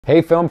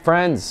Hey film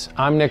friends,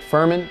 I'm Nick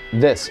Furman.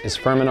 This is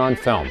Furman on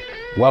Film.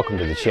 Welcome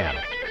to the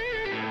channel.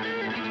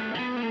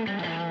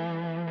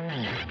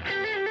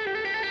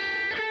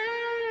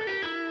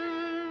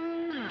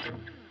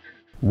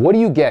 What do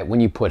you get when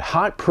you put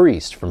Hot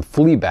Priest from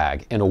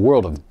Fleabag in a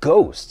world of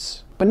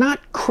ghosts? But not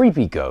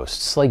creepy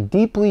ghosts, like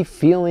deeply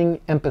feeling,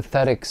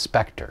 empathetic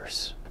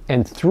specters.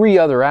 And 3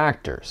 other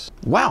actors.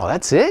 Wow,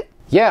 that's it?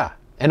 Yeah.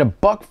 And a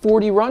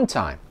 $1.40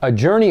 runtime. A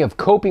journey of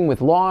coping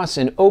with loss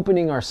and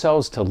opening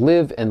ourselves to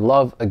live and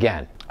love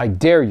again. I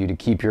dare you to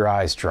keep your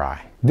eyes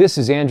dry. This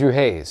is Andrew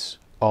Haigh,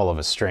 All of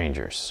Us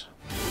Strangers.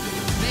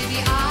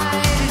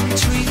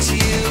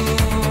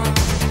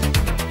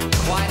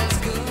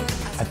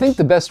 I think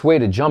the best way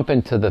to jump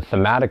into the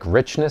thematic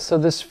richness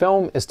of this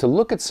film is to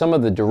look at some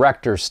of the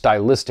director's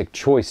stylistic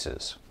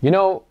choices. You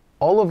know,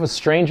 All of Us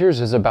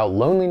Strangers is about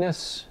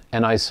loneliness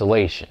and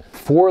isolation.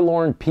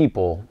 Forlorn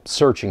people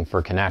searching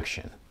for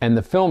connection. And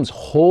the film's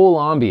whole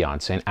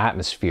ambiance and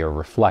atmosphere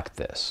reflect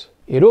this.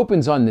 It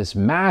opens on this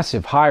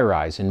massive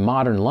high-rise in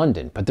modern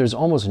London, but there's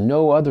almost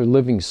no other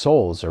living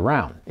souls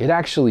around. It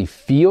actually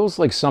feels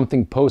like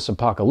something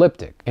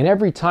post-apocalyptic. And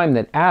every time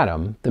that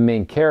Adam, the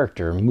main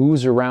character,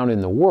 moves around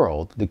in the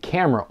world, the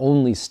camera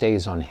only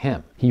stays on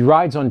him. He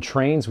rides on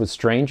trains with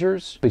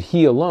strangers, but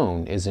he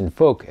alone is in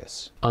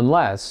focus.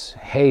 Unless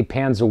Haigh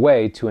pans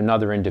away to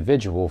another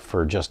individual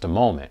for just a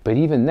moment. But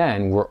even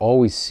then, we're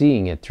always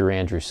seeing it through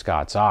Andrew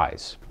Scott's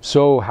eyes.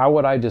 So how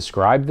would I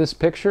describe this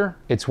picture?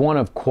 It's one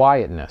of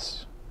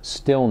quietness,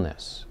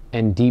 stillness,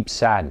 and deep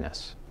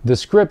sadness. The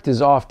script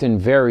is often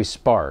very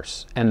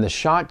sparse, and the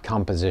shot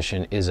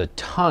composition is a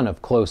ton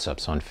of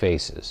close-ups on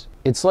faces.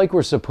 It's like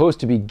we're supposed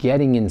to be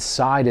getting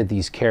inside of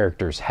these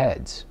characters'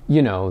 heads.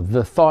 You know,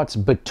 the thoughts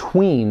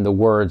between the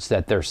words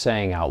that they're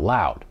saying out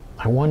loud.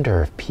 I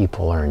wonder if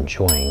people are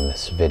enjoying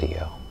this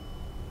video.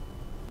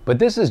 But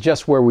this is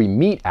just where we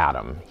meet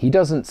Adam. He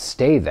doesn't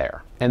stay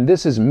there. And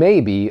this is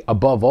maybe,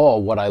 above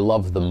all, what I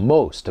love the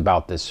most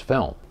about this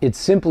film. It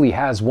simply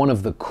has one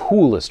of the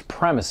coolest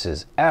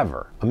premises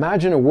ever.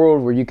 Imagine a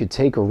world where you could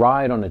take a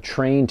ride on a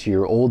train to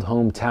your old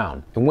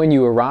hometown. And when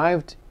you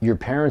arrived, your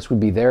parents would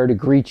be there to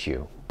greet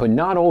you. But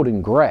not old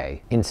and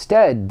gray.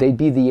 Instead, they'd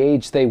be the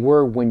age they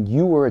were when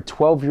you were a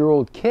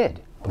 12-year-old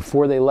kid,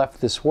 before they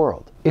left this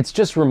world. It's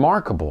just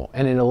remarkable,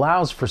 and it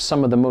allows for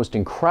some of the most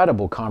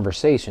incredible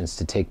conversations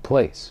to take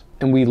place.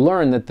 And we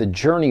learn that the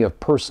journey of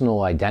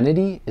personal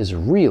identity is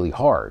really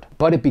hard.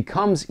 But it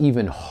becomes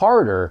even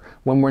harder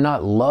when we're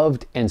not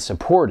loved and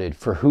supported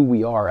for who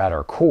we are at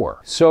our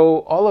core. So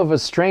All of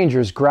Us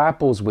Strangers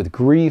grapples with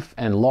grief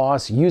and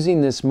loss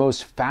using this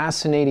most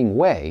fascinating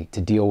way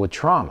to deal with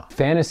trauma.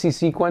 Fantasy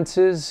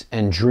sequences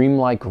and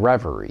dreamlike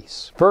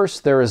reveries.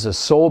 First, there is a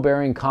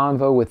soul-bearing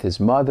convo with his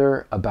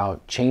mother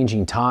about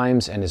changing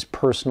times and his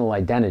personal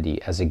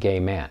identity as a gay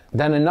man.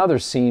 Then another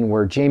scene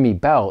where Jamie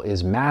Bell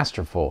is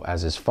masterful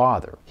as his father.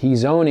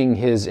 He's owning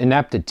his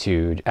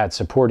ineptitude at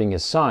supporting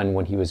his son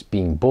when he was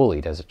being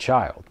bullied as a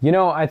child. You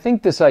know, I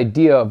think this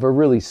idea of a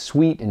really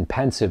sweet and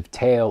pensive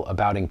tale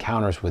about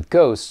encounters with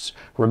ghosts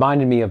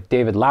reminded me of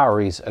David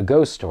Lowery's A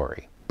Ghost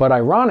Story. But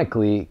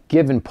ironically,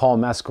 given Paul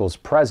Mescal's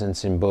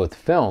presence in both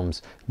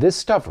films, this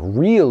stuff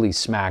really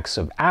smacks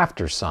of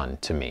Aftersun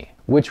to me,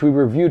 which we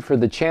reviewed for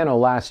the channel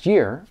last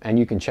year, and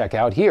you can check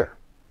out here.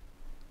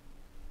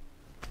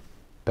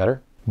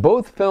 Better?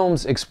 Both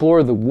films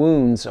explore the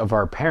wounds of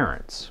our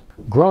parents,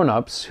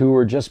 grown-ups who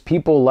were just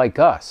people like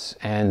us,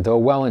 and though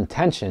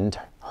well-intentioned,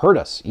 hurt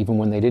us even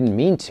when they didn't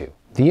mean to.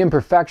 The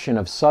imperfection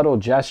of subtle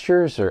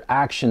gestures or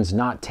actions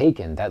not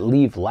taken that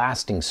leave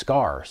lasting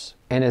scars.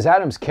 And as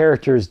Adam's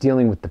character is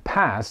dealing with the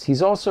past,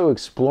 he's also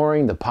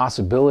exploring the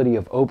possibility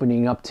of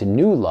opening up to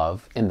new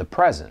love in the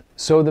present.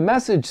 So the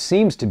message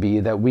seems to be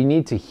that we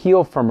need to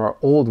heal from our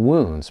old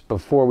wounds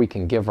before we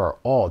can give our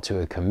all to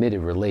a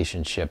committed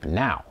relationship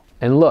now.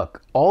 And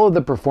look, all of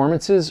the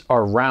performances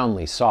are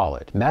roundly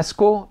solid.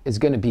 Mescal is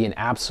going to be an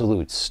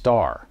absolute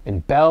star,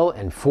 and Bell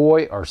and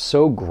Foy are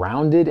so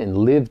grounded and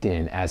lived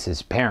in as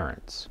his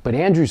parents. But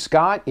Andrew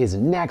Scott is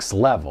next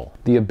level,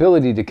 the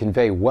ability to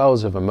convey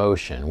wells of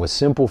emotion with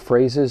simple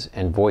phrases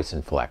and voice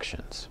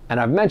inflections. And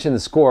I've mentioned the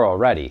score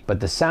already, but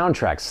the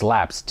soundtrack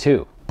slaps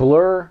too.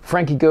 Blur,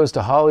 Frankie Goes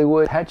to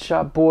Hollywood, Pet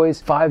Shop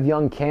Boys, 5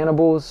 Young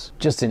Cannibals,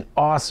 just an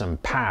awesome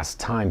past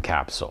time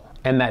capsule.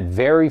 And that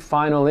very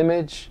final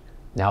image,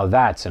 now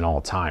that's an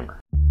all-timer.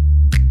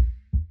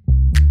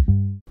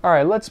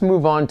 Alright, let's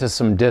move on to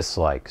some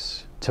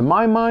dislikes. To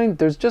my mind,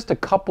 there's just a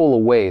couple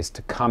of ways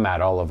to come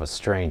at All of Us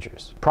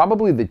Strangers.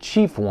 Probably the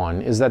chief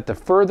one is that the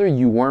further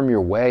you worm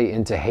your way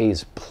into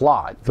Haigh's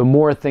plot, the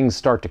more things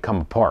start to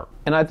come apart.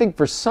 And I think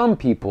for some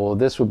people,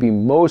 this would be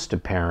most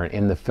apparent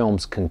in the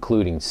film's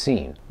concluding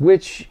scene,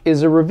 which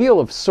is a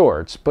reveal of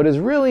sorts, but is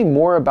really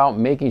more about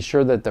making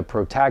sure that the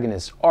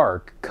protagonist's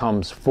arc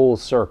comes full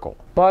circle.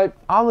 But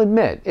I'll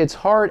admit, it's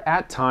hard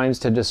at times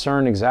to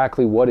discern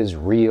exactly what is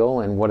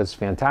real and what is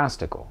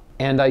fantastical.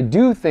 And I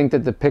do think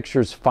that the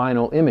picture's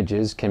final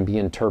images can be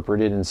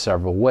interpreted in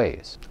several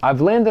ways. I've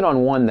landed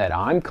on one that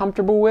I'm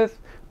comfortable with,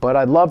 but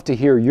I'd love to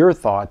hear your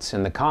thoughts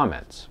in the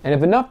comments. And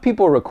if enough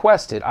people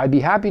request it, I'd be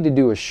happy to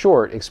do a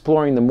short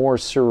exploring the more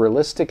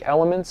surrealistic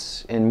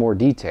elements in more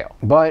detail.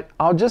 But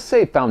I'll just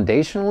say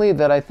foundationally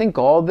that I think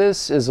all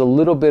this is a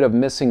little bit of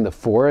missing the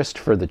forest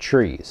for the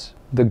trees.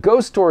 The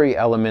ghost story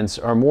elements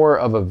are more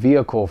of a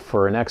vehicle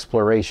for an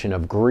exploration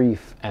of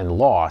grief and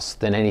loss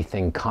than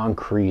anything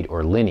concrete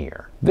or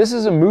linear. This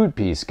is a mood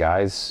piece,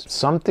 guys.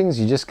 Some things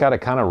you just gotta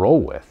kind of roll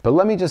with. But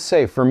let me just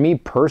say, for me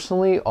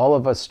personally, All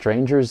of Us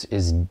Strangers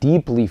is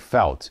deeply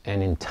felt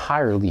and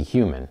entirely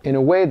human, in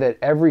a way that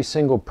every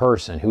single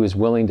person who is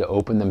willing to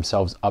open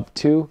themselves up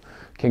to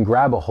can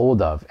grab a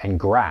hold of and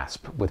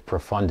grasp with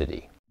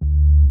profundity.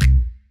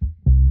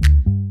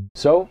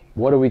 So,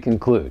 what do we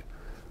conclude?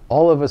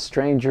 All of Us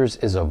Strangers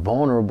is a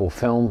vulnerable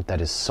film that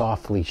is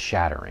softly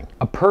shattering.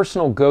 A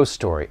personal ghost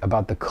story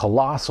about the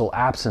colossal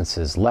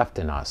absences left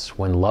in us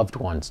when loved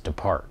ones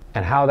depart,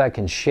 and how that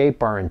can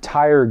shape our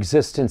entire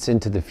existence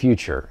into the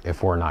future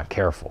if we're not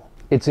careful.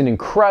 It's an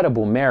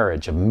incredible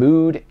marriage of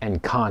mood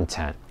and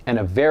content, and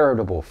a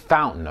veritable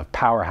fountain of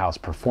powerhouse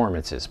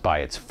performances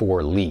by its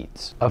four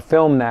leads. A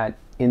film that,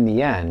 in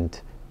the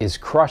end, is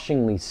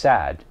crushingly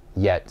sad,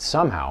 yet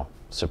somehow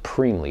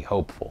supremely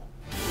hopeful.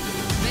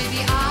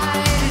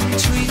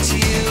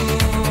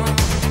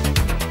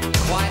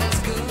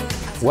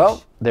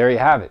 Well, there you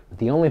have it.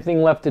 The only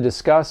thing left to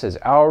discuss is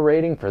our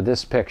rating for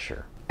this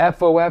picture.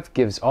 FOF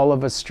gives All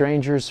of Us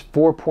Strangers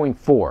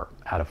 4.4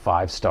 out of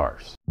 5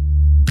 stars.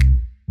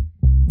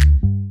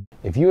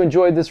 If you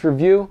enjoyed this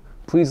review,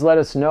 please let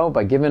us know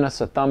by giving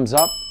us a thumbs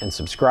up and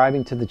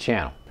subscribing to the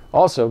channel.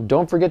 Also,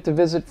 don't forget to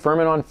visit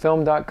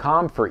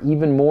FurmanOnFilm.com for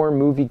even more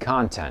movie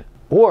content.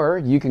 Or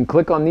you can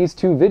click on these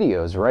 2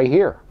 videos right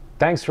here.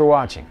 Thanks for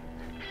watching.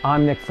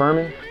 I'm Nick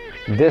Furman.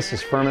 This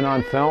is Furman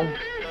on Film.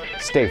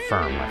 Stay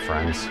firm, my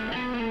friends.